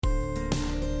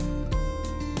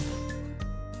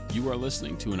You are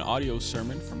listening to an audio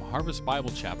sermon from Harvest Bible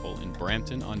Chapel in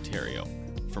Brampton, Ontario.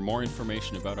 For more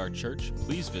information about our church,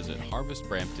 please visit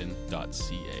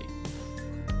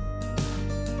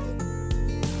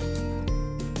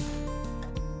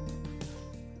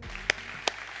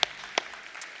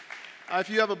If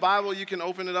you have a Bible, you can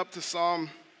open it up to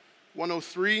Psalm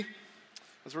 103,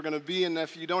 as we're going to be. And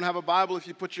if you don't have a Bible, if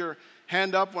you put your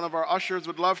hand up, one of our ushers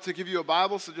would love to give you a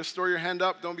Bible. So just throw your hand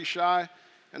up, don't be shy,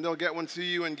 and they'll get one to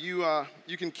you. And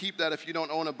you can keep that if you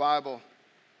don't own a Bible.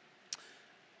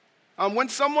 When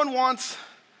someone wants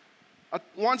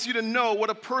you to know what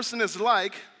a person is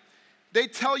like, they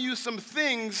tell you some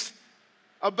things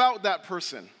about that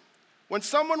person. When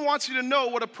someone wants you to know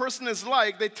what a person is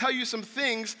like, they tell you some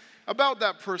things about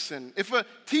that person. If a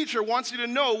teacher wants you to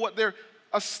know what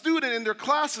a student in their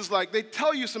class is like, they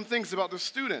tell you some things about the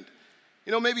student.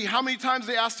 You know, maybe how many times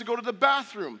they ask to go to the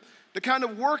bathroom, the kind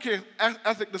of work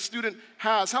ethic the student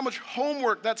has, how much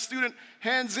homework that student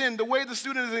hands in, the way the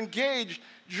student is engaged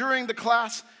during the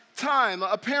class time.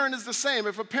 A parent is the same.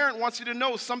 If a parent wants you to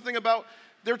know something about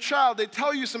their child, they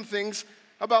tell you some things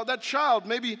about that child.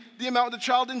 Maybe the amount the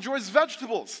child enjoys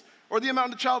vegetables, or the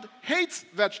amount the child hates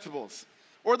vegetables,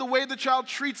 or the way the child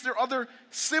treats their other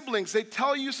siblings. They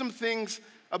tell you some things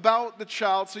about the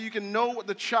child so you can know what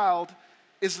the child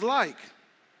is like.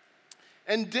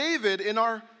 And David, in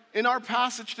our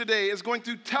passage today, is going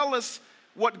to tell us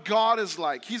what God is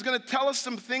like. He's going to tell us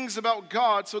some things about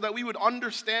God so that we would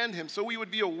understand him, so we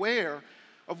would be aware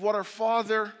of what our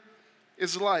Father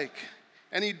is like.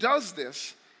 And he does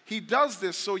this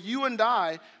so you and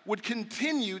I would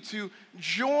continue to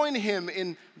join him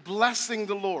in blessing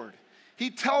the Lord. He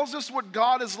tells us what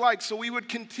God is like, so we would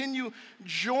continue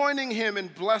joining him in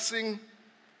blessing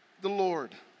the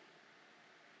Lord.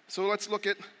 So let's look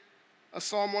at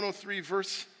Psalm 103,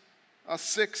 verse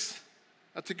 6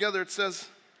 together. It says,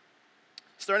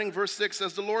 starting verse 6,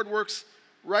 says, "The Lord works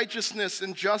righteousness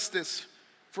and justice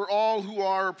for all who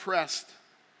are oppressed.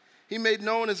 He made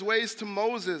known his ways to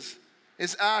Moses,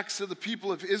 his acts to the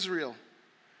people of Israel.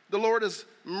 The Lord is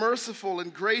merciful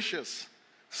and gracious,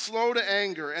 slow to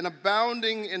anger, and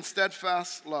abounding in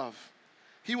steadfast love.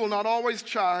 He will not always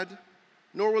chide,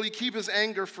 nor will he keep his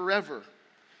anger forever.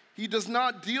 He does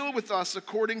not deal with us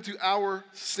according to our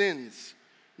sins,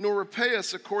 nor repay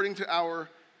us according to our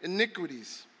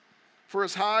iniquities. For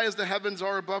as high as the heavens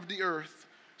are above the earth,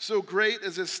 so great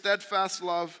is his steadfast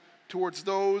love towards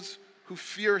those who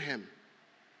fear him.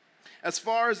 As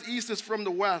far as east is from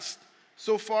the west,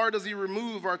 so far does he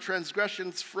remove our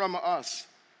transgressions from us.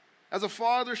 As a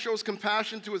father shows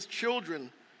compassion to his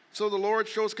children, so the Lord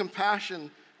shows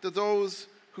compassion to those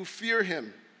who fear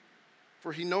him,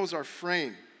 for he knows our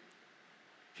frame.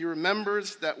 He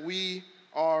remembers that we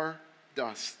are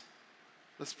dust."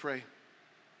 Let's pray.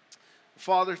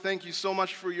 Father, thank you so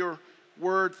much for your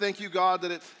word. Thank you, God,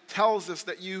 that it tells us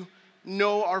that you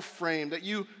know our frame, that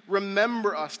you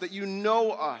remember us, that you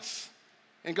know us.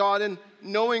 And God, in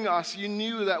knowing us, you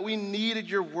knew that we needed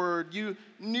your word. You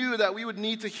knew that we would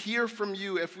need to hear from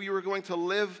you if we were going to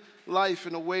live life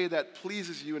in a way that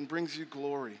pleases you and brings you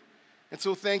glory. And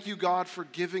so thank you, God, for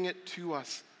giving it to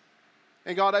us.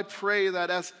 And God, I pray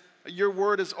that as your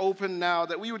word is open now,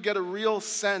 that we would get a real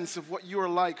sense of what you are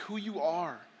like, who you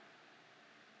are.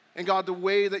 And God, the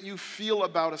way that you feel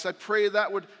about us, I pray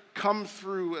that would come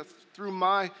through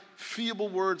my feeble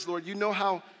words, Lord. You know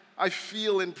how I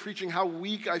feel in preaching, how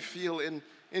weak I feel in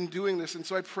doing this. And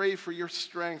so I pray for your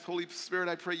strength. Holy Spirit,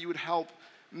 I pray you would help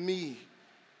me.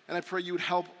 And I pray you would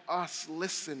help us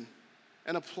listen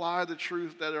and apply the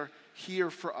truth that are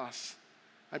here for us.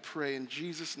 I pray in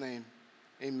Jesus' name,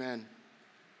 amen.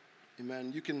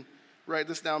 Amen. You can write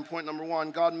this down. Point number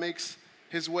 1, God makes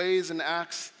his ways and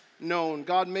acts known.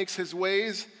 God makes his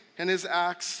ways and his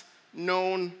acts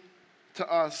known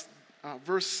to us.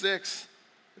 Verse 6,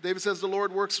 David says, "The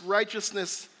Lord works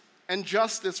righteousness and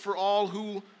justice for all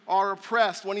who are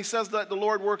oppressed." When he says that the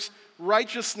Lord works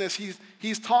righteousness,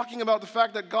 he's talking about the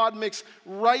fact that God makes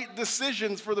right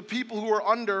decisions for the people who are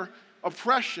under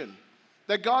oppression.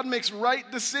 That God makes right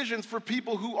decisions for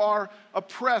people who are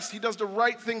oppressed. He does the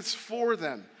right things for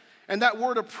them. And that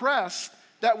word oppressed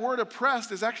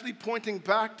is actually pointing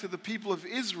back to the people of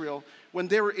Israel when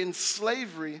they were in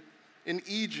slavery in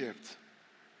Egypt.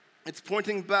 It's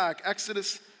pointing back.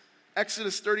 Exodus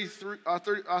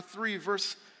 33,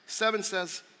 verse 7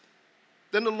 says,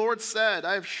 "Then the Lord said,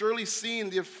 I have surely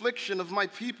seen the affliction of my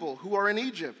people who are in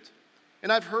Egypt,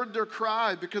 and I've heard their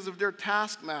cry because of their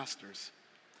taskmasters.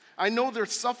 I know their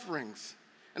sufferings,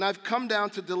 and I've come down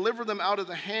to deliver them out of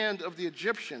the hand of the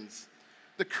Egyptians.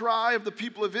 The cry of the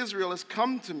people of Israel has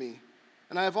come to me,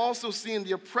 and I have also seen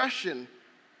the oppression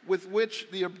with which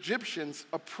the Egyptians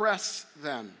oppress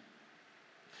them.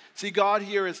 See, God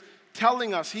here is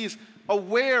telling us, he's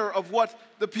aware of what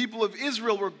the people of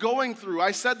Israel were going through.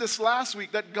 I said this last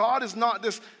week, that God is not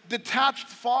this detached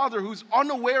father who's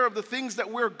unaware of the things that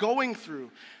we're going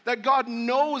through. That God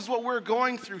knows what we're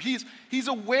going through. He's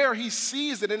aware, he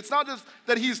sees it. And it's not just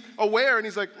that he's aware and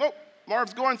he's like, oh,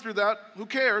 Marv's going through that, who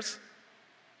cares?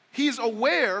 He's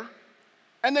aware,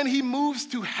 and then he moves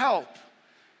to help.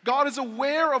 God is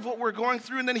aware of what we're going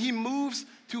through, and then he moves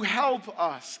to help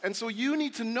us. And so you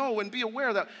need to know and be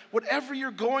aware that whatever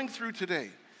you're going through today,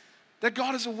 that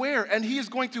God is aware, and he is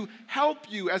going to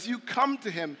help you as you come to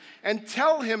him and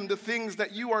tell him the things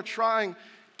that you are trying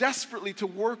desperately to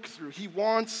work through. He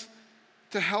wants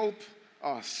to help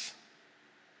us.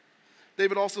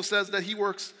 David also says that he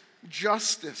works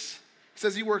justice. He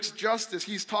says he works justice.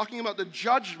 He's talking about the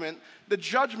judgment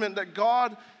that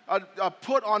God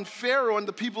put on Pharaoh and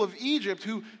the people of Egypt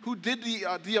who did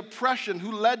the oppression,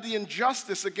 who led the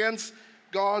injustice against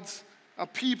God's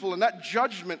people. And that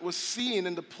judgment was seen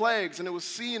in the plagues, and it was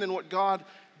seen in what God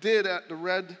did at the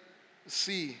Red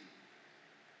Sea.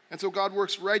 And so God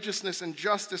works righteousness and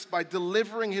justice by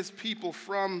delivering his people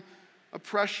from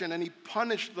oppression, and he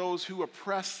punished those who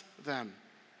oppress them.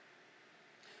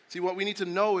 See, what we need to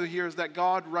know here is that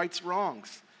God rights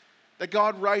wrongs. That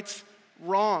God rights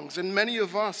wrongs, and many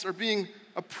of us are being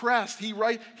oppressed. He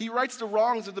rights the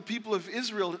wrongs of the people of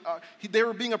Israel. They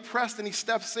were being oppressed, and he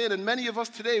steps in. And many of us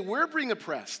today, we're being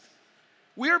oppressed.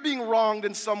 We're being wronged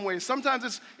in some ways.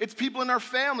 Sometimes it's people in our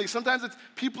family. Sometimes it's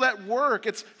people at work.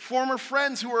 It's former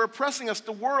friends who are oppressing us.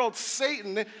 The world,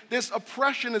 Satan, this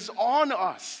oppression is on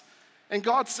us. And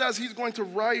God says he's going to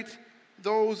right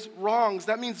those wrongs.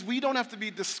 That means we don't have to be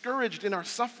discouraged in our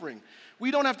suffering. We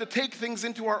don't have to take things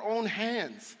into our own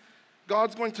hands.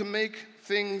 God's going to make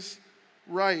things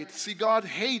right. See, God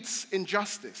hates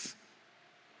injustice.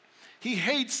 He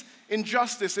hates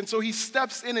injustice, and so he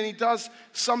steps in and he does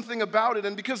something about it.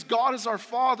 And because God is our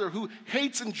Father who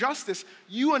hates injustice,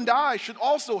 you and I should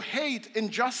also hate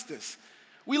injustice.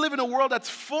 We live in a world that's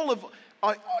full of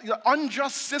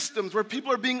unjust systems where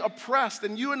people are being oppressed,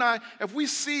 and you and I, if we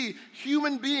see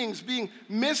human beings being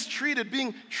mistreated,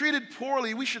 being treated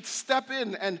poorly, we should step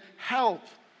in and help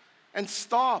and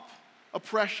stop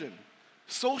oppression.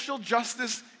 Social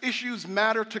justice issues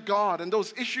matter to God, and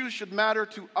those issues should matter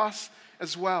to us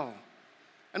as well.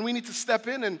 And we need to step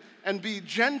in and be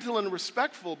gentle and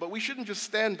respectful, but we shouldn't just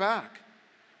stand back.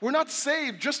 We're not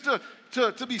saved just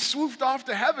to be swooped off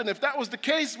to heaven. If that was the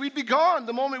case, we'd be gone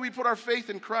the moment we put our faith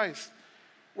in Christ.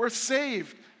 We're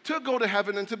saved to go to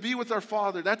heaven and to be with our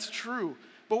Father. That's true.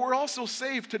 But we're also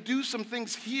saved to do some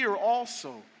things here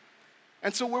also.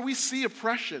 And so where we see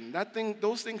oppression,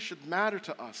 those things should matter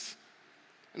to us.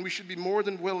 And we should be more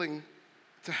than willing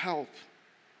to help.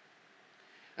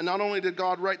 And not only did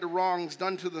God right the wrongs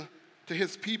done to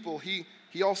his people, he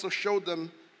also showed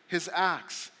them his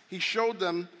acts. He showed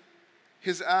them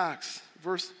his acts.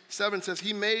 Verse 7 says,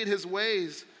 he made his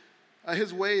ways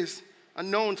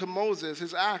unknown to Moses,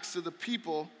 his acts to the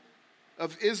people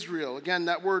of Israel. Again,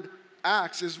 that word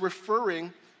acts is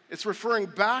referring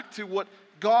back to what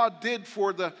God did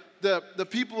for the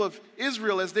people of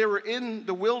Israel as they were in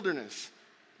the wilderness.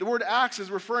 The word acts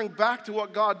is referring back to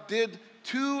what God did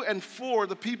to and for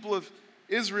the people of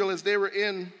Israel as they were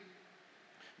in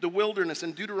the wilderness.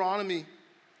 And Deuteronomy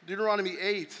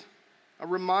 8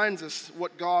 reminds us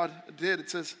what God did.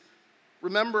 It says,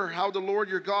 remember how the Lord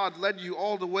your God led you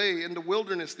all the way in the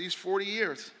wilderness these 40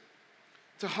 years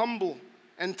to humble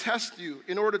and test you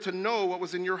in order to know what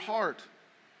was in your heart,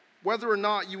 whether or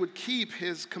not you would keep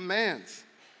his commands.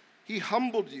 He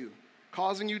humbled you,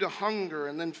 causing you to hunger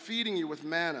and then feeding you with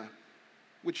manna,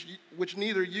 which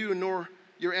neither you nor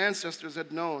your ancestors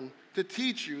had known, to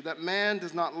teach you that man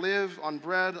does not live on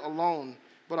bread alone,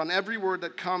 but on every word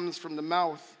that comes from the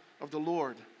mouth of the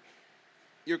Lord.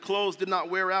 Your clothes did not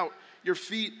wear out, your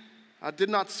feet did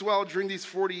not swell during these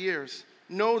 40 years.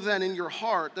 Know then in your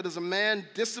heart that as a man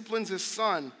disciplines his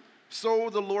son, so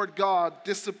the Lord God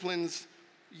disciplines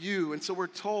you. And so we're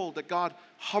told that God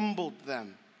humbled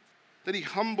them, that he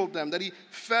humbled them, that he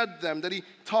fed them, that he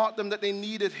taught them that they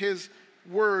needed his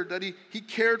word, that he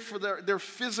cared for their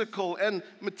physical and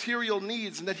material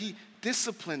needs, and that he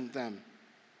disciplined them.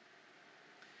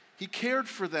 He cared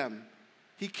for them.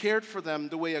 He cared for them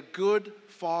the way a good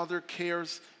father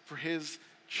cares for his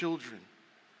children.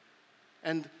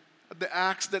 And the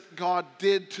acts that God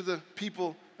did to the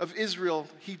people of Israel,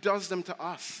 he does them to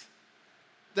us.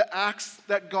 The acts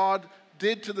that God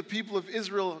did to the people of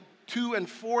Israel to and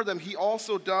for them, he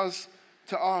also does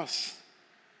to us.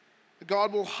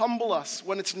 God will humble us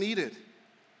when it's needed.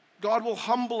 God will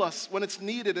humble us when it's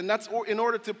needed, and that's in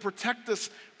order to protect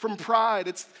us from pride.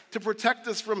 It's to protect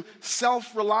us from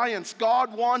self-reliance.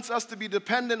 God wants us to be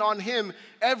dependent on Him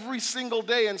every single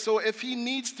day, and so if He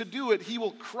needs to do it, He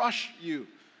will crush you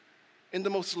in the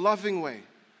most loving way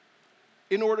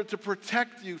in order to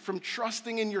protect you from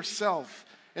trusting in yourself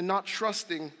and not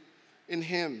trusting in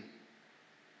Him.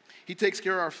 He takes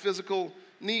care of our physical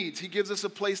needs. He gives us a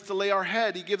place to lay our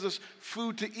head. He gives us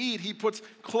food to eat. He puts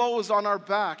clothes on our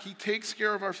back. He takes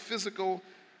care of our physical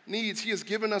needs. He has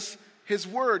given us His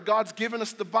Word. God's given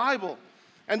us the Bible.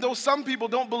 And though some people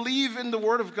don't believe in the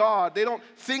Word of God, they don't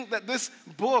think that this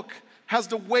book has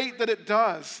the weight that it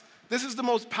does. This is the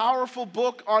most powerful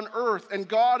book on earth, and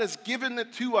God has given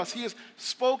it to us. He has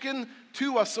spoken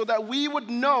to us so that we would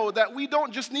know that we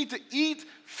don't just need to eat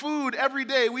food every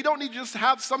day. We don't need to just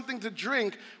have something to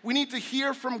drink. We need to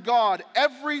hear from God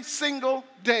every single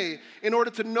day in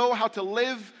order to know how to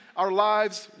live our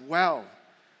lives well.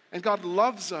 And God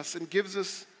loves us and gives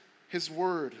us His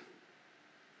Word.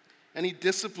 And He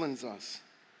disciplines us.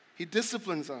 He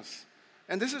disciplines us.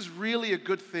 And this is really a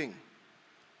good thing.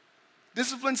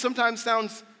 Discipline sometimes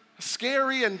sounds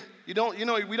scary and we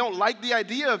don't like the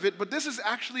idea of it, but this is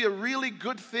actually a really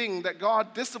good thing that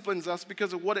God disciplines us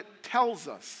because of what it tells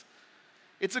us.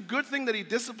 It's a good thing that He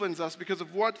disciplines us because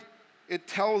of what it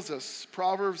tells us.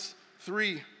 Proverbs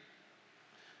 3,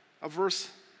 verse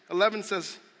 11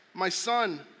 says, "My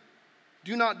son,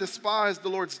 do not despise the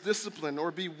Lord's discipline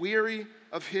or be weary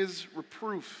of His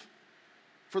reproof.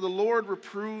 For the Lord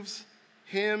reproves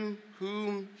him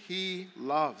whom He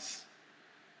loves.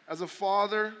 As a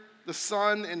father, the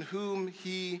son in whom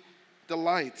He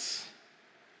delights."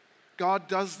 God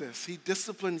does this. He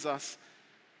disciplines us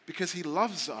because He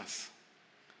loves us.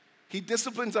 He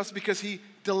disciplines us because He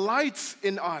delights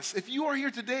in us. If you are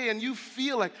here today and you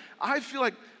feel like, I feel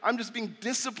like I'm just being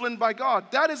disciplined by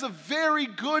God, that is a very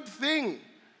good thing.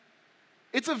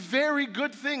 It's a very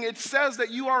good thing. It says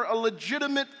that you are a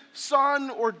legitimate son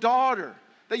or daughter,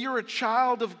 that you're a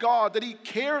child of God, that He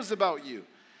cares about you.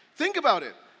 Think about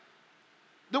it.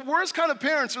 The worst kind of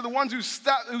parents are the ones who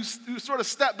sort of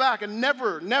step back and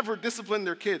never discipline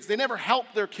their kids. They never help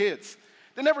their kids.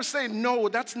 They never say, no,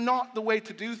 that's not the way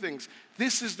to do things.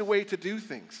 This is the way to do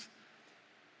things.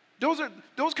 Those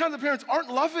kinds of parents aren't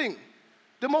loving.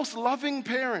 The most loving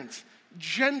parents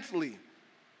gently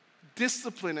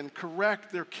discipline and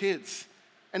correct their kids.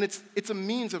 And it's a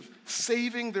means of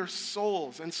saving their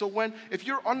souls. And so if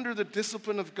you're under the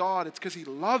discipline of God, it's because He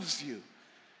loves you.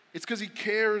 It's because He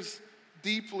cares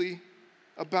deeply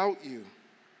about you.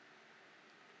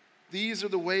 These are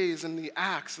the ways and the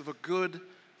acts of a good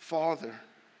Father,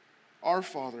 our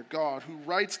Father, God, who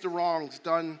rights the wrongs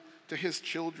done to His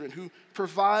children, who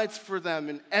provides for them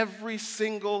in every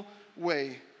single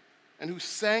way, and who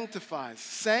sanctifies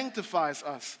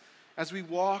us as we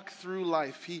walk through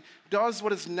life. He does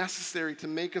what is necessary to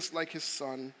make us like His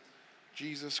Son,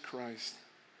 Jesus Christ.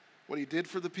 What He did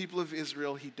for the people of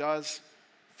Israel, He does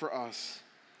for us.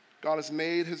 God has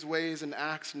made His ways and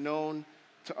acts known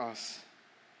to us.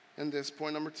 And this,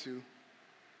 point number 2,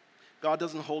 God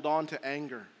doesn't hold on to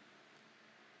anger.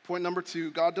 Point number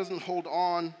 2, God doesn't hold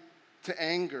on to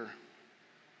anger.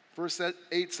 Verse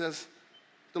 8 says,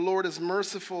 "The Lord is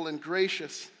merciful and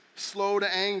gracious, slow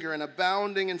to anger and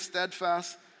abounding in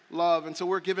steadfast love." And so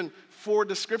we're given 4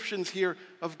 descriptions here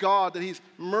of God, that He's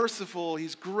merciful,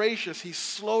 He's gracious, He's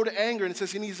slow to anger, and it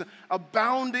says He's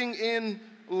abounding in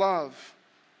love.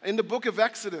 In the book of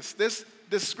Exodus, this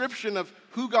description of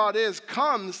who God is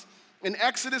comes in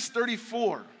Exodus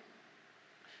 34.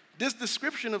 This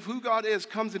description of who God is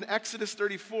comes in Exodus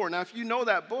 34. Now, if you know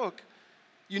that book,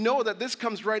 you know that this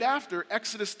comes right after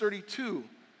Exodus 32,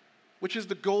 which is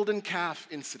the golden calf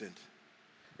incident.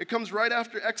 It comes right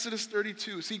after Exodus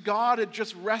 32. See, God had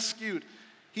just rescued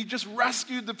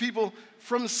the people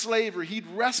from slavery. He'd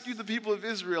rescued the people of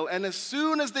Israel. And as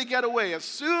soon as they get away, as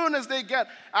soon as they get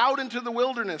out into the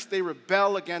wilderness, they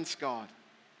rebel against God.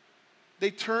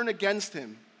 They turn against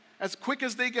Him. As quick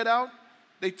as they get out,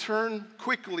 they turn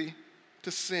quickly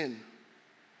to sin.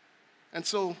 And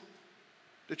so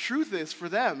the truth is, for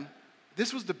them,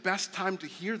 this was the best time to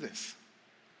hear this.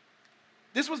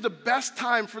 This was the best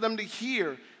time for them to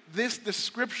hear this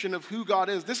description of who God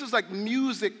is. This is like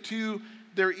music to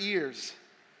their ears,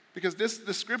 because this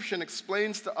description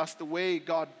explains to us the way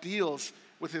God deals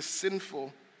with His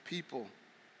sinful people.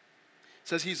 It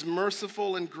says He's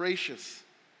merciful and gracious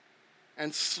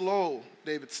and slow,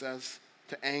 David says,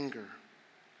 to anger.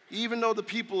 Even though the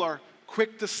people are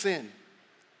quick to sin,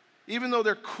 even though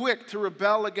they're quick to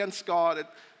rebel against God,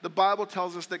 the Bible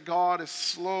tells us that God is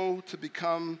slow to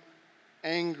become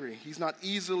angry. He's not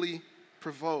easily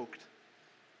provoked.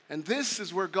 And this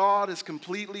is where God is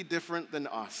completely different than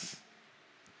us.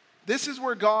 This is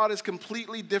where God is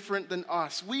completely different than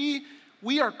us. We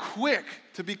are quick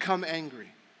to become angry.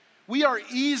 We are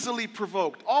easily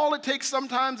provoked. All it takes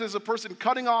sometimes is a person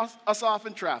cutting us off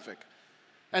in traffic,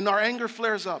 and our anger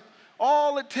flares up.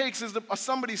 All it takes is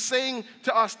somebody saying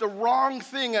to us the wrong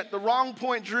thing at the wrong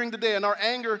point during the day, and our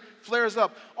anger flares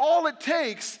up. All it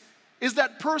takes is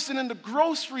that person in the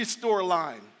grocery store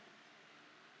line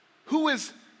who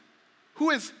is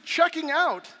checking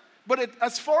out, but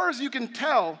as far as you can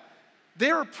tell,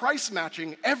 they're price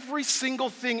matching every single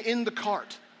thing in the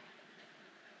cart.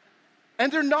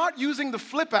 And they're not using the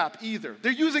Flip app either.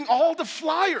 They're using all the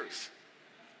flyers.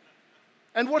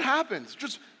 And what happens?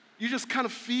 You just kind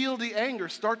of feel the anger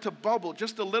start to bubble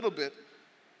just a little bit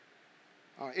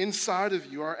inside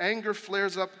of you. Our anger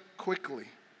flares up quickly.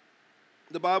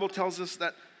 The Bible tells us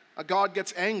that God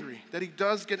gets angry, that he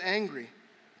does get angry,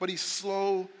 but he's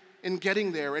slow in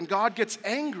getting there. And God gets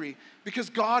angry because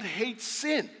God hates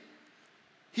sin.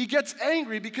 He gets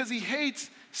angry because he hates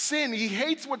sin. He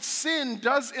hates what sin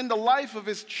does in the life of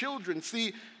his children.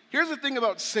 See, here's the thing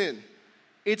about sin.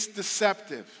 It's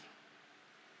deceptive.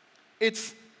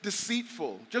 It's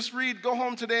deceitful. Go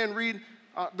home today and read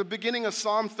the beginning of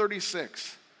Psalm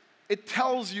 36. It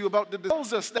tells you about the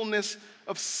illness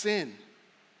of sin.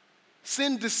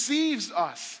 Sin deceives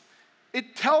us.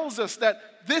 It tells us that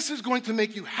this is going to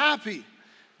make you happy.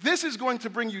 This is going to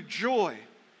bring you joy.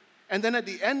 And then at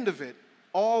the end of it,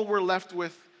 all we're left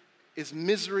with is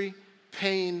misery,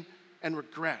 pain, and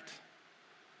regret.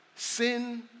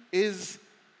 Sin is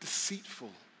deceitful.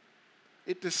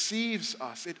 It deceives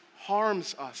us. It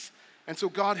harms us. And so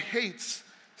God hates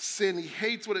sin. He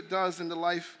hates what it does in the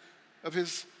life of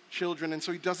his children. And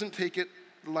so he doesn't take it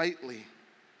lightly.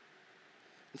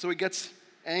 And so he gets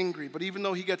angry. But even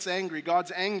though he gets angry,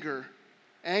 God's anger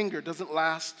doesn't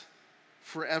last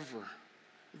forever.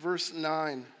 Verse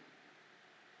 9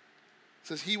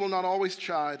 says, he will not always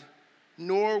chide,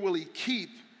 nor will he keep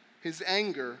his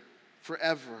anger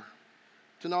forever.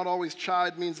 To not always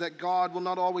chide means that God will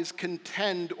not always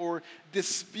contend or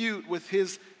dispute with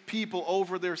his people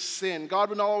over their sin. God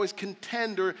will not always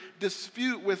contend or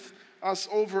dispute with us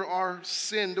over our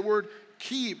sin. The word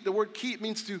keep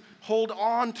means to hold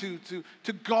on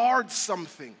to guard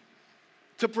something,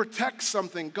 to protect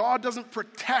something. God doesn't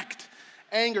protect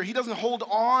anger. He doesn't hold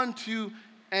on to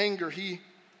anger. He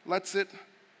lets it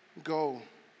go.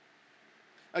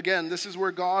 Again, this is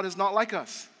where God is not like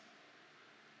us.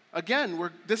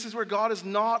 This is where God is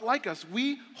not like us.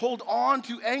 We hold on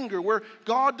to anger, where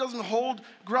God doesn't hold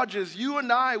grudges. You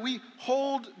and I, we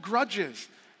hold grudges.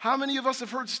 How many of us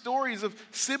have heard stories of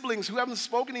siblings who haven't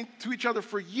spoken to each other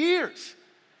for years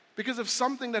because of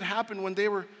something that happened when they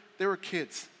were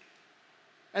kids?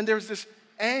 And there's this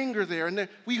anger there, and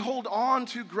we hold on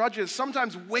to grudges,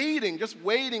 sometimes just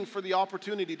waiting for the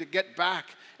opportunity to get back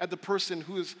at the person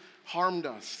who has harmed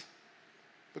us.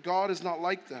 But God is not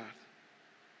like that.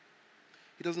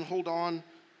 He doesn't hold on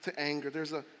to anger.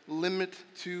 There's a limit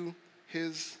to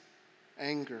his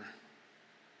anger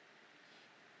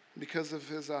because of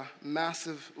his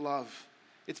massive love.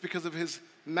 It's because of his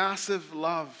massive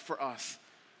love for us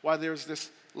why there's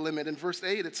this limit. In verse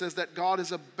 8, it says that God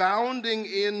is abounding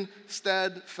in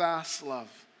steadfast love.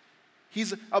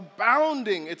 He's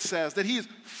abounding, it says, that he's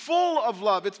full of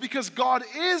love. It's because God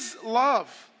is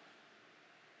love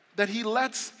that he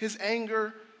lets his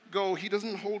anger go. He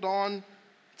doesn't hold on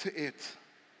to it.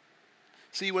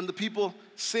 See, when the people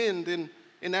sinned in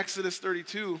Exodus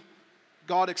 32,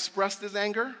 God expressed his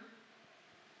anger,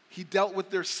 he dealt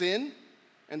with their sin,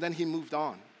 and then he moved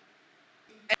on.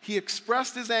 He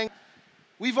expressed his anger.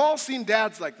 We've all seen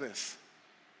dads like this.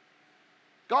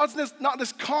 God's not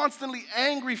this constantly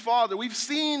angry father. We've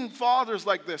seen fathers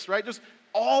like this, right?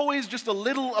 Always just a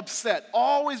little upset,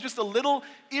 always just a little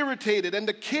irritated, and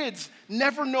the kids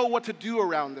never know what to do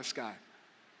around this guy.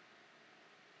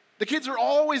 The kids are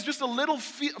always just a little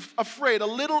afraid, a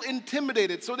little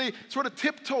intimidated, so they sort of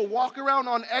tiptoe, walk around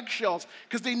on eggshells,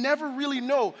 because they never really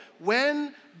know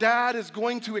when dad is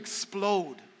going to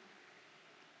explode.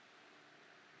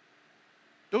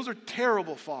 Those are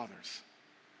terrible fathers.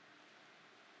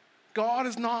 God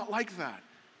is not like that.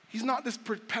 He's not this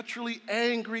perpetually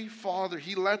angry father.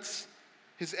 He lets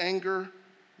his anger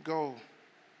go.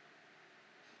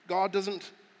 God doesn't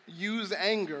use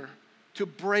anger to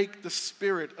break the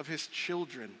spirit of his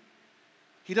children.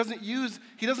 He doesn't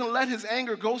let his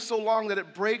anger go so long that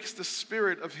it breaks the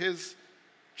spirit of his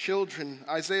children.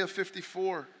 Isaiah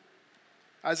 54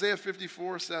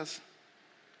 says,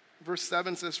 verse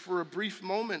 7 says, for a brief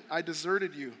moment I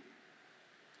deserted you.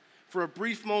 For a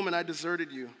brief moment I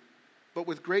deserted you, but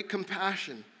with great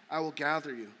compassion I will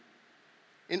gather you.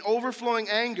 In overflowing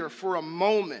anger for a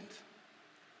moment,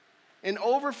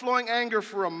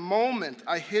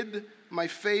 I hid my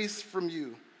face from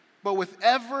you. But with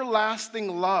everlasting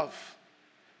love,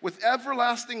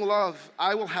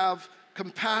 I will have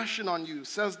compassion on you,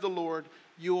 says the Lord,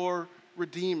 your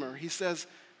Redeemer. He says,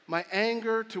 my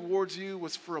anger towards you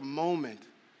was for a moment.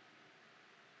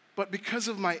 But because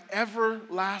of my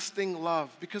everlasting love,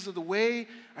 because of the way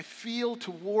I feel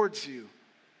towards you,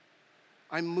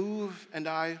 I move and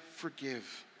I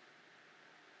forgive.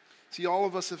 See, all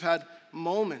of us have had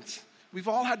moments. We've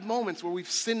all had moments where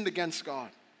we've sinned against God.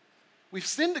 We've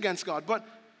sinned against God, but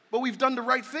we've done the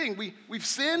right thing. We've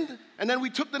sinned, and then we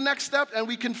took the next step, and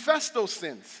we confessed those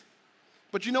sins.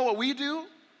 But you know what we do?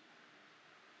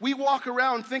 We walk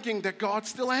around thinking that God's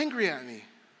still angry at me.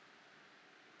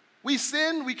 We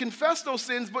sin, we confess those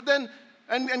sins, but then,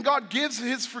 and God gives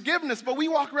his forgiveness, but we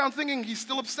walk around thinking he's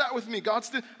still upset with me.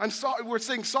 I'm sorry. We're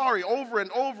saying sorry over and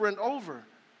over and over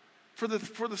for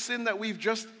the sin that we've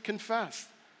just confessed.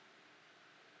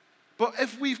 But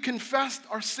if we've confessed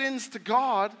our sins to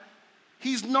God,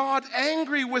 he's not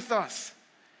angry with us.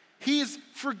 He's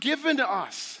forgiven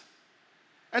us.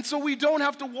 And so we don't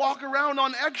have to walk around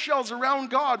on eggshells around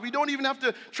God. We don't even have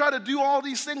to try to do all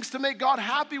these things to make God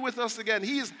happy with us again.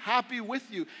 He is happy with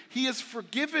you. He has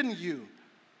forgiven you.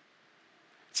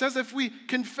 It says if we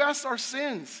confess our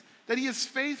sins, that he is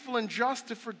faithful and just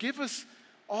to forgive us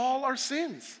all our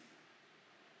sins.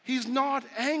 He's not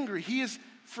angry. He has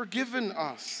forgiven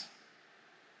us.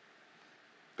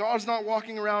 God's not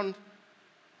walking around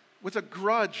with a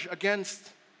grudge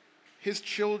against his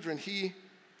children. He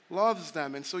loves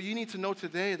them. And so you need to know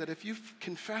today that if you've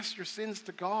confessed your sins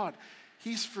to God,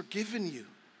 he's forgiven you.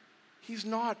 He's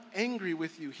not angry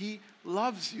with you. He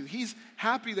loves you. He's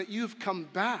happy that you've come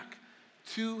back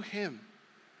to him.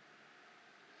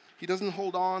 He doesn't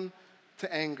hold on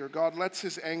to anger. God lets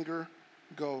his anger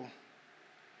go.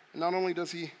 And not only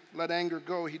does he let anger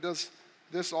go, he does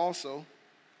this also.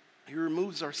 He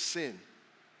removes our sin.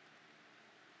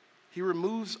 He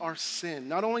removes our sin.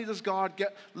 Not only does God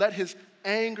let his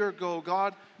anger go,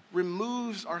 God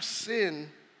removes our sin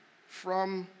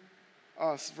from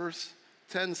us. Verse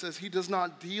 10 says, he does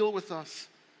not deal with us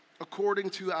according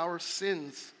to our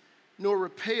sins, nor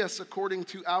repay us according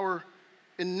to our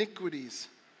iniquities.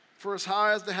 For as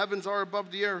high as the heavens are above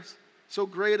the earth, so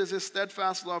great is his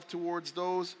steadfast love towards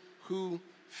those who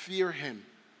fear him.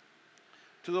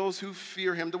 To those who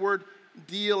fear him. The word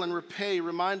deal and repay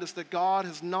remind us that God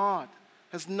has not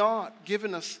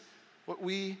given us what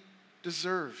we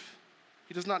deserve.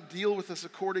 He does not deal with us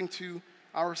according to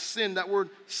our sin. That word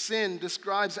sin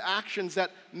describes actions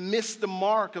that miss the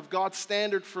mark of God's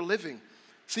standard for living.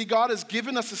 See, God has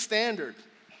given us a standard.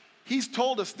 He's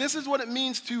told us this is what it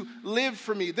means to live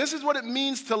for me. This is what it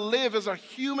means to live as a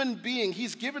human being.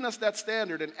 He's given us that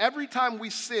standard. And every time we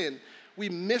sin, we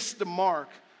miss the mark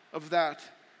of that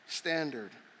standard.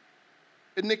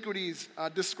 Iniquities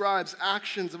describes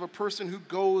actions of a person who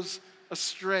goes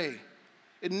astray.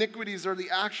 Iniquities are the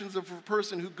actions of a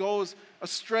person who goes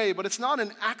astray, but it's not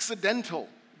an accidental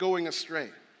going astray.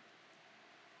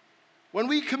 When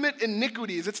we commit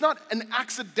iniquities, it's not an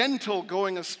accidental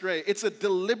going astray. It's a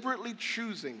deliberately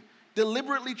choosing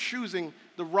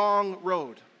the wrong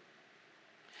road.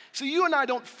 So you and I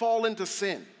don't fall into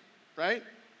sin, right?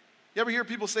 You ever hear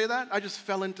people say that? I just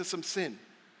fell into some sin.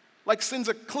 Like sin's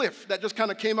a cliff that just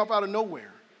kind of came up out of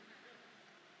nowhere.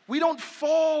 We don't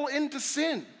fall into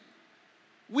sin.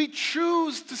 We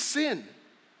choose to sin.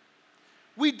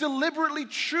 We deliberately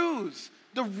choose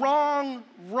the wrong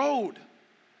road.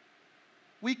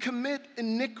 We commit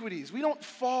iniquities. We don't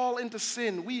fall into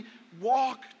sin. We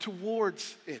walk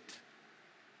towards it.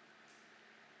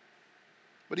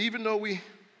 But even though we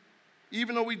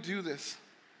do this,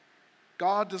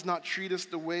 God does not treat us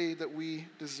the way that we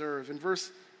deserve. In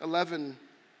verse 11,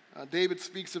 David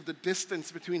speaks of the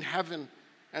distance between heaven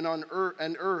and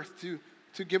earth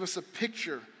to give us a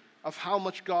picture of how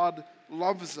much God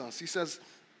loves us. He says,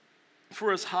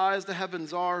 for as high as the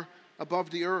heavens are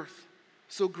above the earth,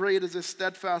 so great is his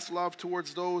steadfast love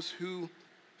towards those who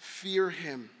fear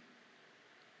him.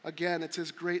 Again, it's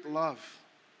his great love.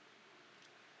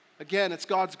 Again, it's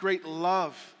God's great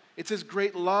love. It's his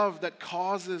great love that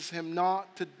causes him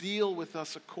not to deal with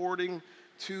us according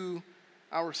to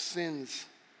our sins.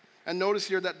 And notice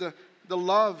here that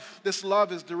this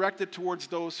love is directed towards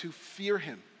those who fear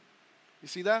him. You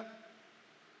see that?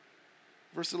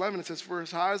 Verse 11, it says, for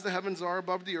as high as the heavens are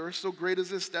above the earth, so great is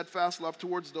his steadfast love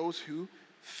towards those who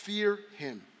fear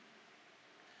him.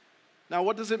 Now,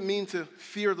 what does it mean to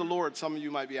fear the Lord? Some of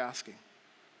you might be asking.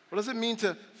 What does it mean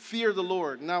to fear the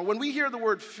Lord? Now, when we hear the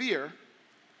word fear,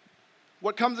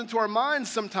 what comes into our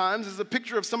minds sometimes is a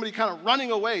picture of somebody kind of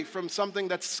running away from something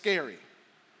that's scary.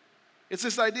 It's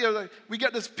this idea that we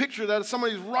get this picture that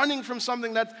somebody's running from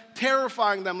something that's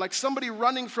terrifying them, like somebody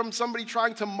running from somebody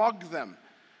trying to mug them.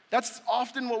 That's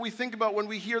often what we think about when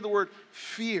we hear the word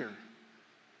fear.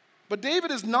 But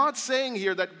David is not saying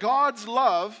here that God's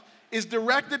love is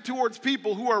directed towards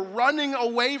people who are running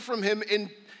away from him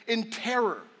in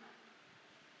terror.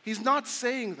 He's not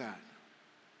saying that.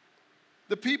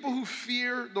 The people who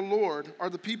fear the Lord are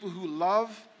the people who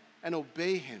love and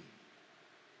obey him.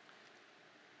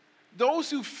 Those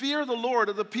who fear the Lord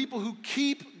are the people who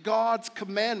keep God's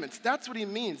commandments. That's what he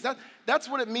means. That's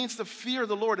what it means to fear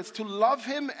the Lord. It's to love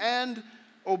him and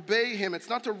obey him. It's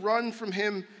not to run from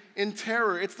him in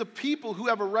terror. It's the people who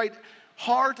have a right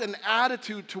heart and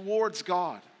attitude towards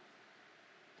God.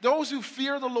 Those who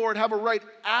fear the Lord have a right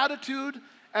attitude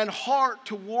and heart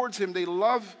towards him. They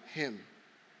love him.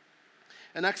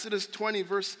 And Exodus 20,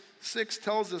 verse 6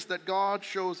 tells us that God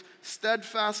shows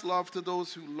steadfast love to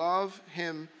those who love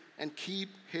him and keep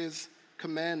his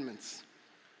commandments.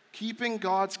 Keeping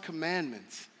God's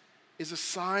commandments is a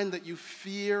sign that you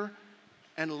fear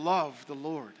and love the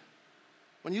Lord.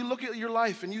 When you look at your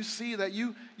life and you see that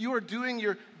you are doing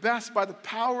your best by the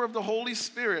power of the Holy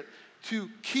Spirit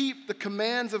to keep the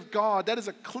commands of God, that is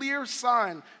a clear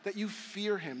sign that you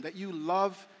fear him, that you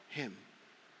love him,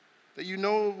 that you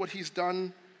know what he's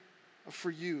done for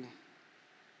you.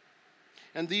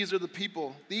 And these are the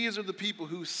people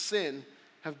whose sin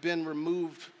have been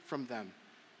removed from them.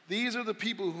 These are the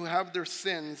people who have their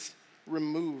sins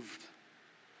removed.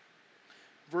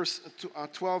 Verse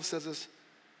 12 says this,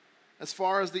 as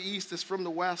far as the east is from the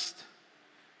west,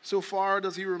 so far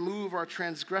does he remove our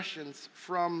transgressions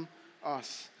from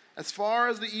us. As far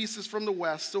as the east is from the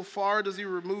west, so far does he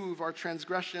remove our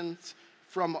transgressions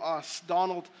from us.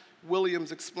 Donald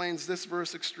Williams explains this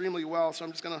verse extremely well, so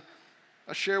I'm just going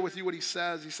to share with you what he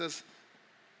says. He says,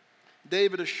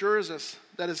 David assures us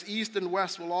that as east and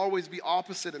west will always be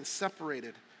opposite and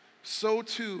separated, so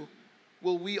too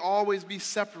will we always be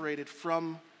separated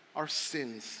from our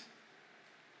sins.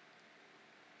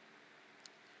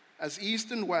 As east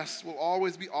and west will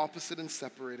always be opposite and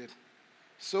separated,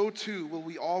 so too will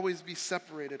we always be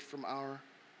separated from our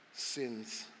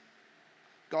sins.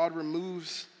 God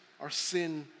removes our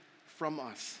sin from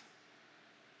us.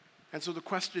 And so the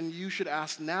question you should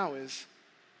ask now is,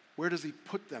 where does he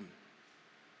put them?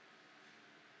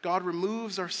 God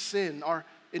removes our sin, our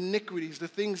iniquities, the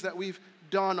things that we've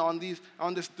done on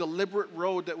this deliberate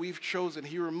road that we've chosen.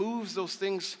 He removes those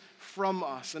things from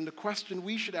us. And the question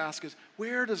we should ask is,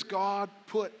 where does God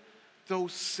put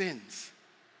those sins?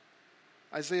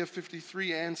 Isaiah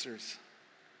 53 answers.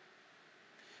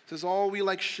 It says, all we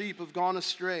like sheep have gone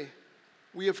astray.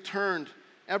 We have turned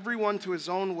everyone to his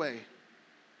own way.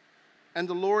 And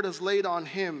the Lord has laid on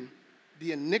him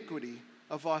the iniquity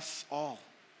of us all.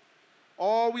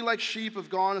 All we like sheep have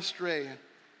gone astray,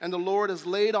 and the Lord has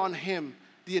laid on him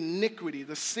the iniquity,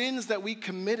 the sins that we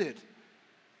committed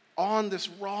on this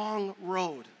wrong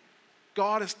road.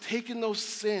 God has taken those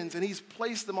sins and he's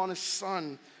placed them on his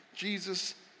Son,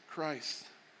 Jesus Christ.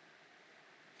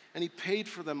 And he paid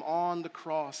for them on the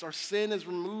cross. Our sin is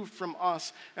removed from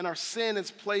us, and our sin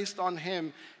is placed on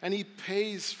him, and he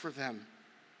pays for them.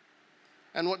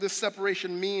 And what this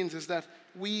separation means is that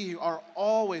we are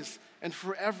always and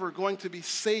forever going to be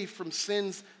safe from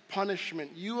sin's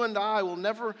punishment. You and I will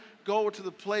never go to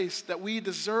the place that we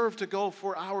deserve to go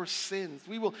for our sins.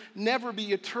 We will never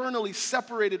be eternally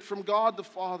separated from God the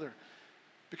Father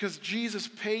because Jesus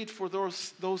paid for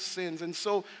those sins. And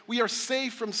so we are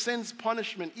safe from sin's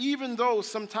punishment, even though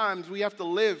sometimes we have to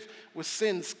live with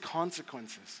sin's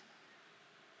consequences.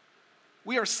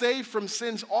 We are saved from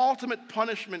sin's ultimate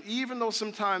punishment, even though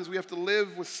sometimes we have to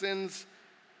live with sin's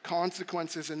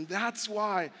consequences. And that's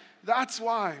why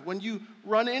when you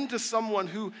run into someone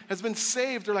who has been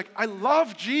saved, they're like, I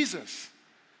love Jesus.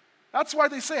 That's why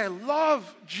they say, I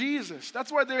love Jesus.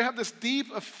 That's why they have this deep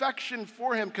affection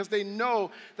for him, because they know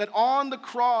that on the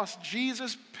cross,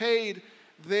 Jesus paid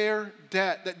their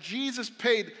debt, that Jesus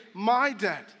paid my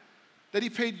debt, that he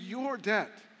paid your debt,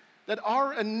 that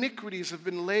our iniquities have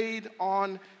been laid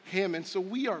on him. And so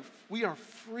we are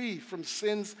free from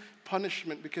sin's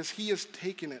punishment because he has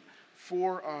taken it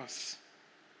for us.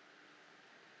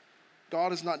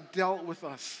 God has not dealt with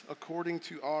us according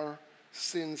to our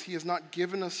sins. He has not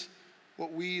given us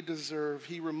what we deserve.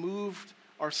 He removed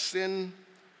our sin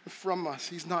from us.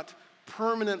 He's not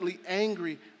permanently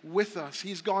angry with us.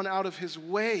 He's gone out of his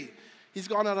way He's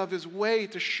gone out of his way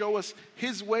to show us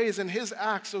his ways and his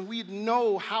acts so we'd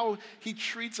know how he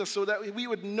treats us, so that we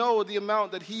would know the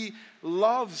amount that he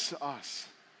loves us.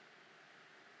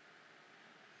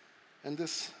 And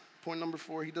this, point number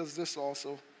 4, he does this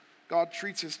also. God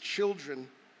treats his children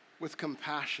with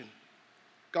compassion.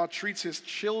 God treats his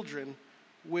children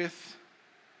with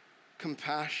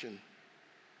compassion.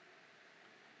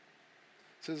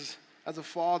 It says, as a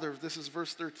father, this is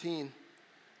verse 13,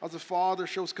 as a father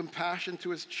shows compassion to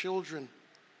his children,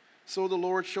 so the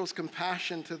Lord shows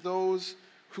compassion to those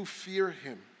who fear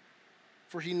him.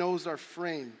 For he knows our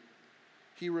frame.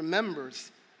 He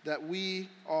remembers that we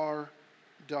are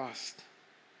dust.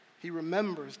 He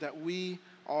remembers that we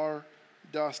are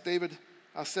dust. David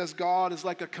says God is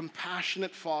like a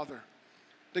compassionate father.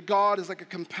 That God is like a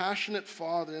compassionate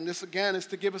father. And this again is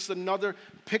to give us another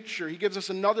picture. He gives us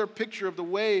another picture of the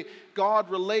way God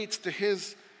relates to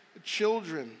his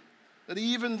children. That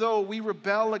even though we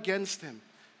rebel against him,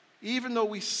 even though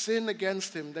we sin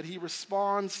against him, that he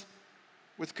responds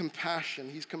with compassion.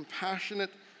 He's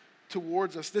compassionate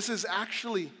towards us. This is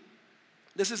actually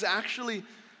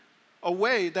a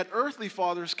way that earthly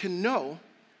fathers can know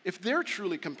if they're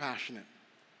truly compassionate.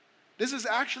 This is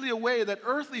actually a way that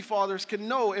earthly fathers can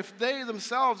know if they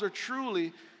themselves are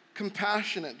truly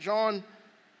compassionate. John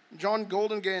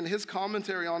Goldingay, in his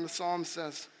commentary on the Psalm,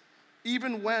 says,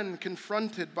 even when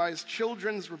confronted by his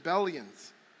children's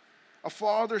rebellions, a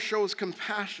father shows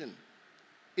compassion.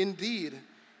 Indeed,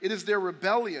 it is their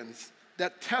rebellions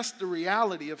that test the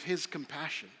reality of his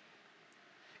compassion.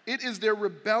 It is their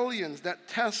rebellions that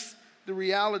test the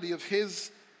reality of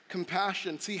his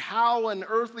compassion. See how an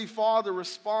earthly father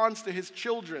responds to his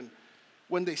children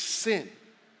when they sin.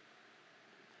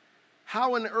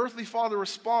 How an earthly father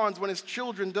responds when his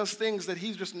children does things that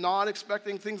he's just not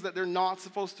expecting, things that they're not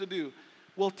supposed to do,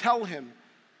 will tell him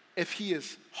if he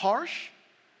is harsh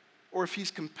or if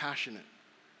he's compassionate.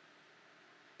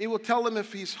 It will tell him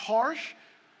if he's harsh,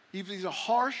 if he's a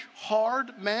harsh,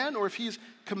 hard man, or if he's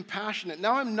compassionate.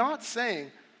 Now, I'm not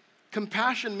saying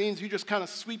compassion means you just kind of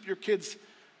sweep your kids'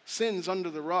 sins under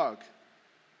the rug.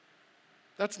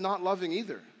 That's not loving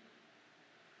either.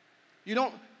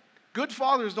 Good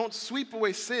fathers don't sweep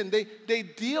away sin. They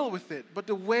deal with it, but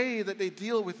the way that they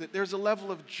deal with it, there's a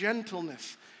level of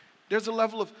gentleness. There's a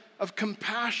level of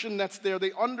compassion that's there.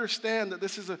 They understand that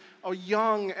this is a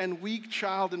young and weak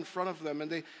child in front of them,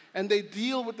 and they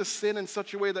deal with the sin in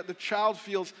such a way that the child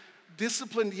feels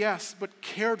disciplined, yes, but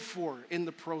cared for in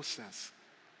the process.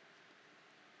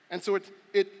 And so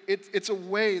it's a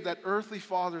way that earthly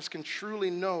fathers can truly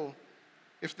know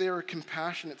if they are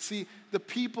compassionate. See, the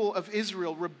people of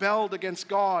Israel rebelled against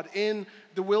God in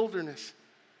the wilderness.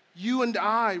 You and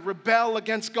I rebel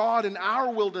against God in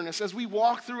our wilderness. As we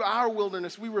walk through our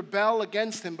wilderness, we rebel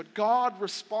against him, but God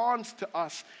responds to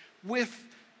us with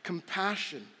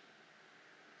compassion.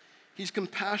 He's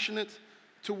compassionate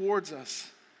towards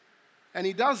us. And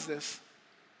he does this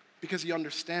because he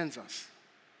understands us.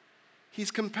 He's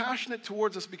compassionate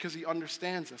towards us because he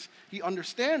understands us. He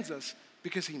understands us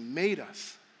because he made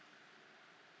us.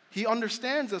 He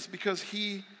understands us because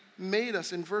he made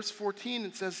us. In verse 14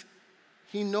 it says,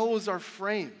 he knows our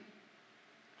frame.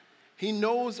 He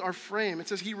knows our frame. It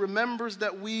says he remembers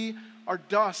that we are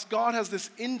dust. God has this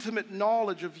intimate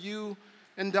knowledge of you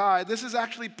and I. This is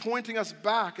actually pointing us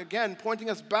back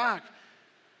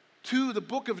to the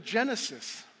book of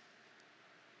Genesis.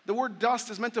 The word dust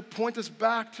is meant to point us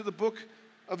back to the book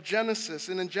of Genesis.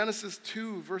 And in Genesis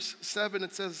 2, verse 7,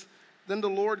 it says, then the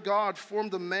Lord God formed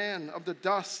the man of the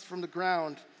dust from the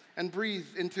ground and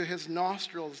breathed into his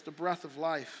nostrils the breath of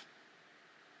life.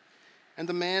 And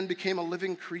the man became a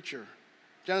living creature.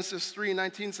 Genesis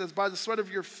 3:19 says, by the sweat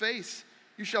of your face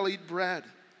you shall eat bread,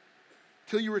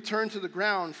 till you return to the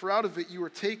ground, for out of it you were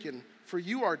taken, for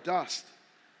you are dust,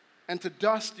 and to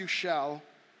dust you shall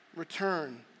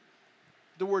return.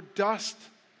 The word dust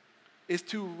is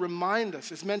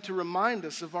meant to remind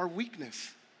us of our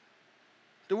weakness.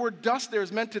 The word dust there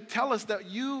is meant to tell us that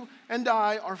you and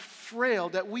I are frail,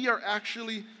 that we are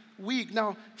actually weak.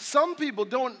 Now, some people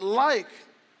don't like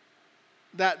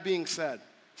that being said.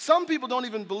 Some people don't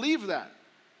even believe that.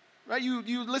 Right?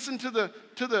 You listen to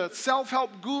the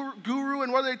self-help guru,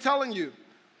 and what are they telling you?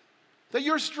 That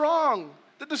you're strong,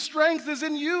 that the strength is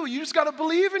in you. You just got to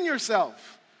believe in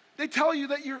yourself. They tell you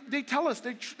that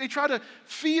they try to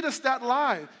feed us that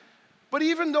lie. But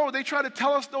even though they try to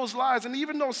tell us those lies, and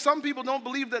even though some people don't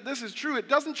believe that this is true, it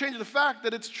doesn't change the fact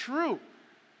that it's true.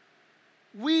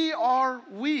 We are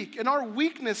weak, and our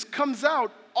weakness comes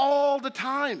out all the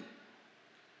time.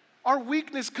 Our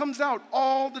weakness comes out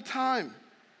all the time.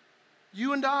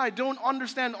 You and I don't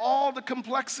understand all the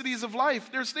complexities of life.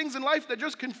 There's things in life that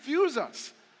just confuse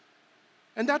us.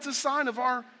 And that's a sign of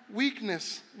our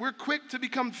weakness. We're quick to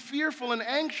become fearful and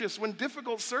anxious when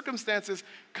difficult circumstances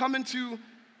come into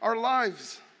our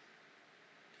lives.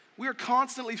 We are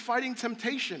constantly fighting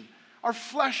temptation. Our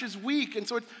flesh is weak, and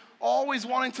so it's always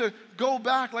wanting to go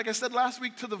back, like I said last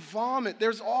week, to the vomit.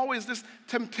 There's always this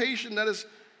temptation that is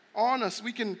on us.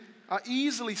 We can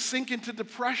easily sink into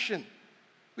depression.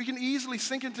 We can easily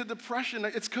sink into depression.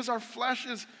 It's because our flesh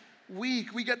is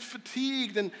weak. We get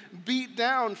fatigued and beat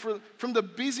down from the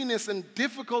busyness and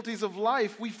difficulties of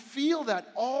life. We feel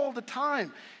that all the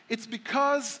time. It's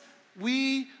because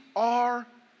we are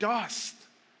dust.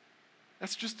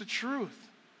 That's just the truth.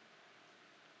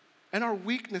 And our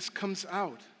weakness comes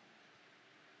out.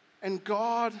 And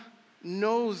God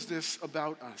knows this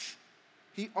about us.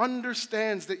 He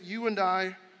understands that you and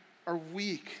I are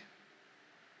weak.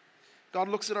 God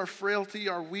looks at our frailty,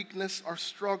 our weakness, our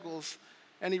struggles,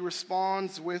 and He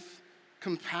responds with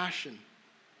compassion.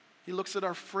 He looks at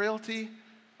our frailty,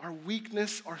 our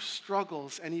weakness, our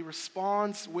struggles, and He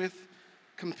responds with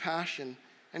compassion.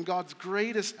 And God's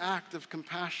greatest act of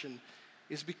compassion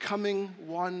is becoming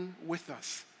one with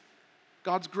us.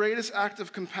 God's greatest act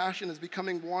of compassion is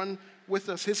becoming one with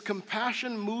us. His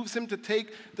compassion moves Him to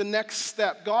take the next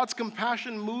step. God's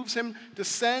compassion moves Him to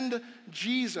send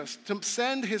Jesus, to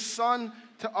send His Son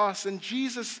to us. And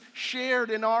Jesus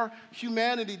shared in our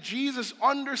humanity. Jesus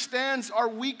understands our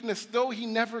weakness, though He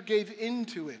never gave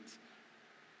into it.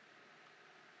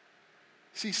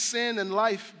 See, sin and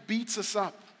life beats us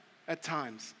up at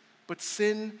times, but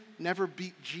sin never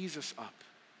beat Jesus up.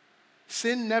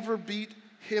 Sin never beat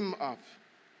Him up.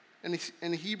 And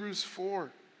in Hebrews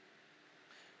 4,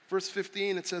 verse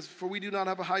 15, it says, "For we do not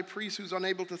have a high priest who's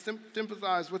unable to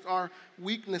sympathize with our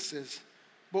weaknesses,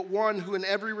 but one who in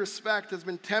every respect has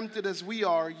been tempted as we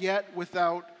are, yet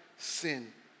without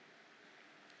sin."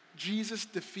 Jesus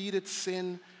defeated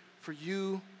sin for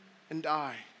you and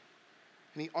I.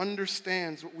 And He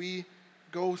understands what we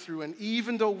go through. And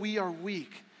even though we are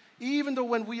weak,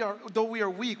 though we are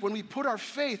weak, when we put our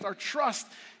faith, our trust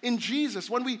in Jesus,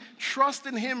 when we trust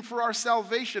in Him for our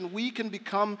salvation, we can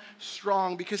become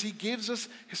strong because He gives us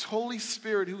His Holy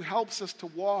Spirit who helps us to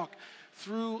walk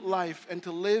through life and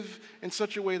to live in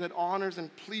such a way that honors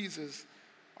and pleases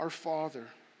our Father.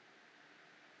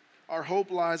 Our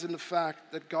hope lies in the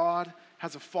fact that God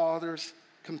has a Father's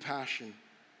compassion.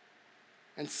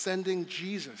 And sending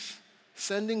Jesus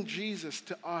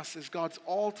to us is God's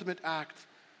ultimate act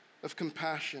of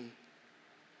compassion.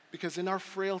 Because in our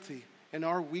frailty, in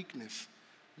our weakness,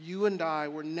 you and I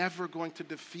were never going to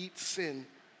defeat sin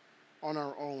on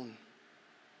our own.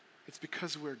 It's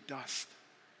because we're dust.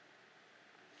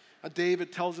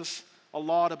 David tells us a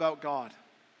lot about God.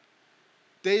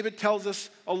 David tells us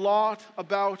a lot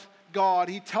about God.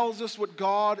 He tells us what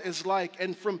God is like.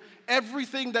 And from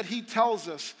everything that he tells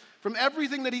us,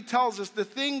 the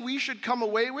thing we should come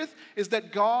away with is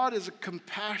that God is a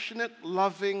compassionate,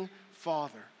 loving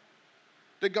Father.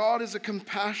 That God is a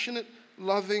compassionate,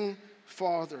 loving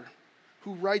Father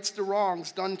who rights the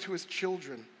wrongs done to His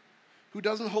children, who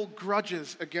doesn't hold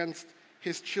grudges against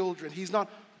His children. He's not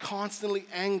constantly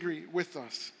angry with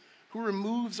us, who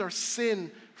removes our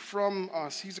sin from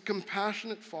us. He's a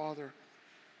compassionate Father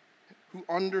who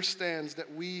understands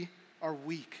that we are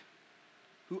weak.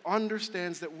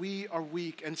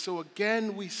 And so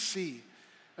again we see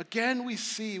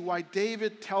why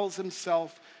David tells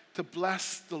himself to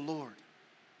bless the Lord,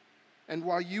 and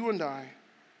why you and I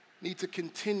need to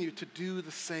continue to do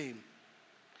the same.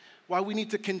 Why we need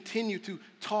to continue to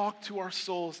talk to our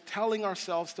souls, telling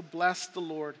ourselves to bless the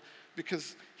Lord,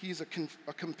 because He's a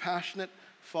compassionate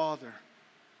Father.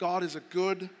 God is a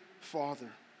good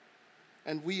Father,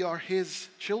 and we are His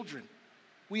children.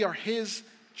 We are His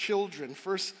children.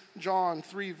 1 John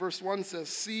 3 verse 1 says,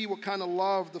 "See what kind of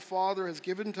love the Father has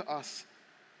given to us,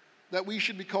 that we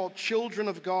should be called children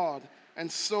of God,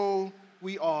 and so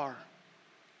we are."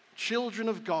 Children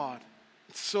of God,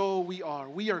 and so we are.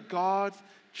 We are God's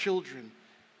children.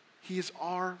 He is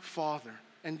our Father.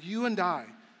 And you and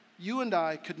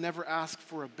I could never ask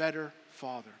for a better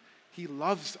Father. He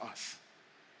loves us.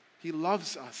 He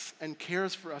loves us and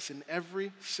cares for us in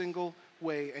every single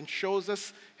way and shows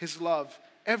us His love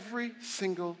every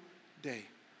single day.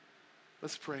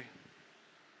 Let's pray.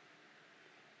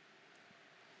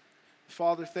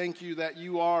 Father, thank you that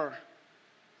you are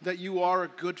a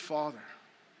good Father.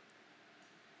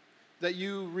 That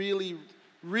you really,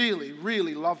 really,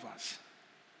 really love us.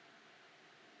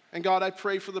 And God, I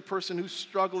pray for the person who's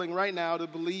struggling right now to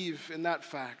believe in that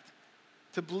fact,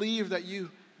 to believe that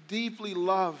you deeply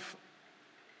love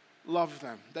love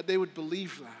them, that they would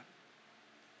believe that.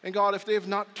 And God, if they have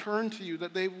not turned to you,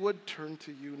 that they would turn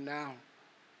to you now.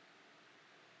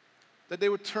 That they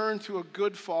would turn to a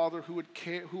good Father who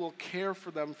will care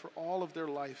for them for all of their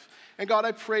life. And God,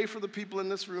 I pray for the people in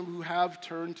this room who have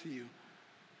turned to you,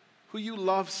 who you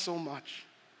love so much.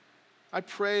 I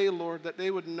pray, Lord, that they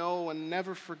would know and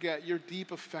never forget your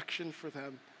deep affection for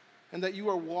them, and that you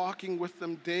are walking with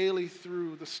them daily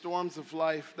through the storms of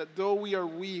life, that though we are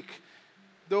weak,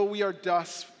 though we are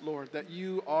dust, Lord, that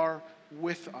you are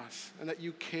with us and that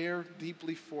you care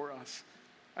deeply for us.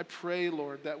 I pray,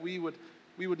 Lord, that we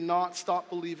would not stop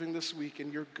believing this week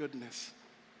in your goodness,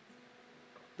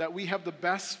 that we have the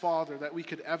best Father that we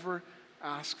could ever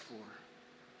ask for,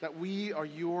 that we are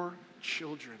your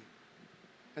children,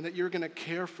 and that you're going to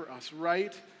care for us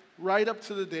right up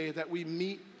to the day that we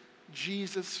meet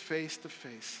Jesus face to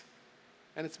face.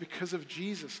 And it's because of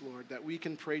Jesus, Lord, that we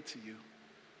can pray to you.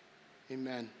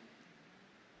 Amen.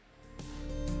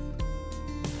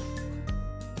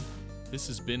 This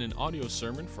has been an audio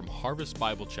sermon from Harvest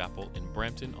Bible Chapel in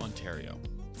Brampton, Ontario.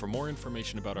 For more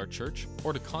information about our church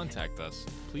or to contact us,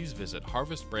 please visit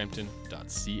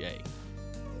harvestbrampton.ca.